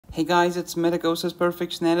Hey guys, it's Medicosis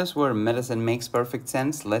Perfectionalis, where medicine makes perfect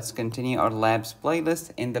sense. Let's continue our labs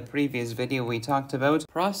playlist. In the previous video, we talked about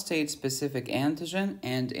prostate specific antigen,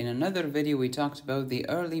 and in another video, we talked about the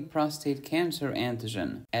early prostate cancer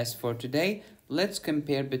antigen. As for today, let's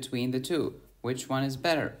compare between the two. Which one is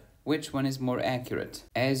better? Which one is more accurate?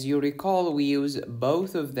 As you recall, we use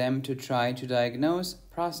both of them to try to diagnose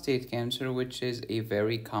prostate cancer, which is a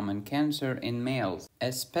very common cancer in males,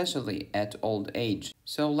 especially at old age.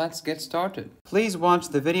 So let's get started. Please watch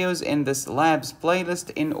the videos in this labs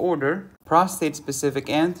playlist in order. Prostate specific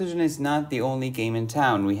antigen is not the only game in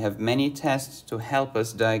town. We have many tests to help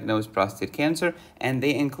us diagnose prostate cancer, and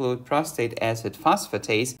they include prostate acid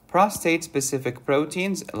phosphatase, prostate specific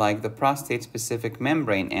proteins like the prostate specific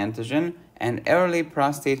membrane antigen, and early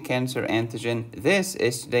prostate cancer antigen. This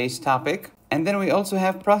is today's topic. And then we also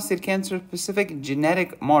have prostate cancer specific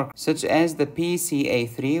genetic markers such as the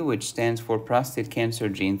PSA3, which stands for prostate cancer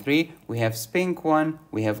gene 3. We have SPINK1,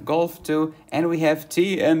 we have GOLF2, and we have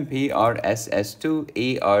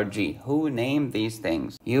TMPRSS2-ERG. Who named these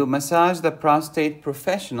things? You massage the prostate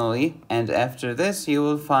professionally, and after this you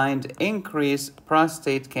will find increased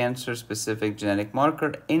prostate cancer specific genetic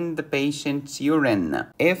marker in the patient's urine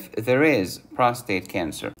if there is prostate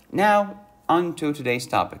cancer. Now, on to today's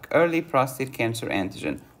topic, early prostate cancer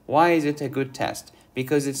antigen. Why is it a good test?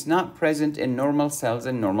 Because it's not present in normal cells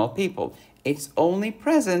in normal people. It's only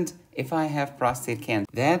present if I have prostate cancer.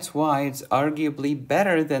 That's why it's arguably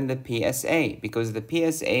better than the PSA, because the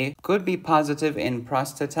PSA could be positive in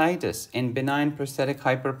prostatitis, in benign prostatic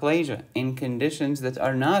hyperplasia, in conditions that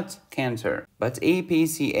are not cancer. But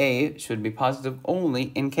EPCA should be positive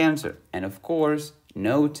only in cancer. And of course,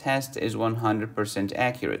 no test is 100%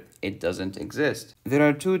 accurate. It doesn't exist. There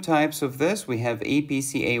are two types of this. We have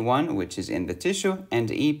EPCA1, which is in the tissue, and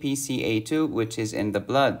EPCA2, which is in the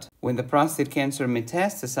blood. When the prostate cancer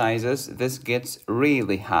metastasizes, this gets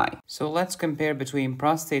really high. So let's compare between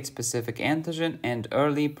prostate-specific antigen and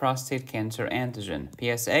early prostate cancer antigen,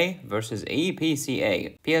 PSA versus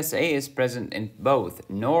EPCA. PSA is present in both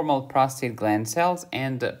normal prostate gland cells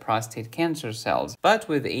and prostate cancer cells, but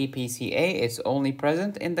with EPCA, it's only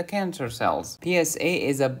present in the cancer cells. PSA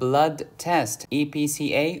is a blood test.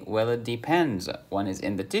 EPCA, well, it depends. One is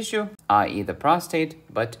in the tissue, i.e. the prostate,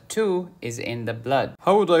 but two is in the blood.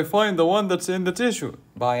 How would I find the one that's in the tissue?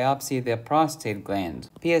 Biopsy the prostate gland.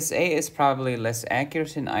 PSA is probably less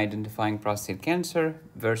accurate in identifying prostate cancer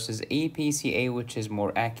versus EPCA, which is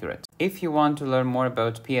more accurate. If you want to learn more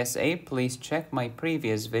about PSA, please check my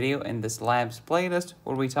previous video in this labs playlist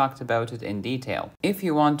where we talked about it in detail. If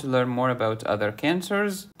you want to learn more about other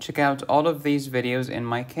cancers, check out all of these videos in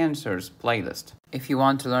my cancers playlist. If you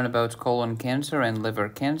want to learn about colon cancer and liver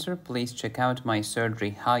cancer, please check out my surgery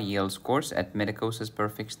high yields course at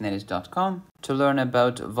medicosisperfectionalis.com. To learn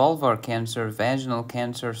about vulvar cancer, vaginal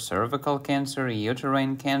cancer, cervical cancer,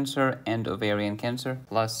 uterine cancer, and ovarian cancer,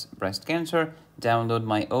 plus breast cancer, download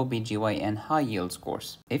my OBGYN high yields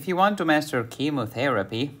course. If you want to master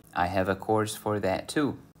chemotherapy, I have a course for that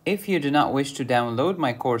too. If you do not wish to download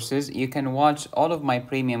my courses, you can watch all of my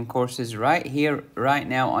premium courses right here, right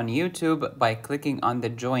now on YouTube by clicking on the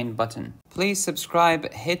join button. Please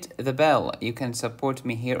subscribe, hit the bell. You can support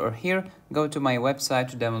me here or here. Go to my website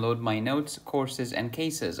to download my notes, courses, and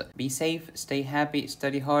cases. Be safe, stay happy,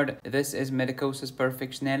 study hard. This is Medicosis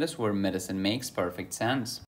Perfectionalis, where medicine makes perfect sense.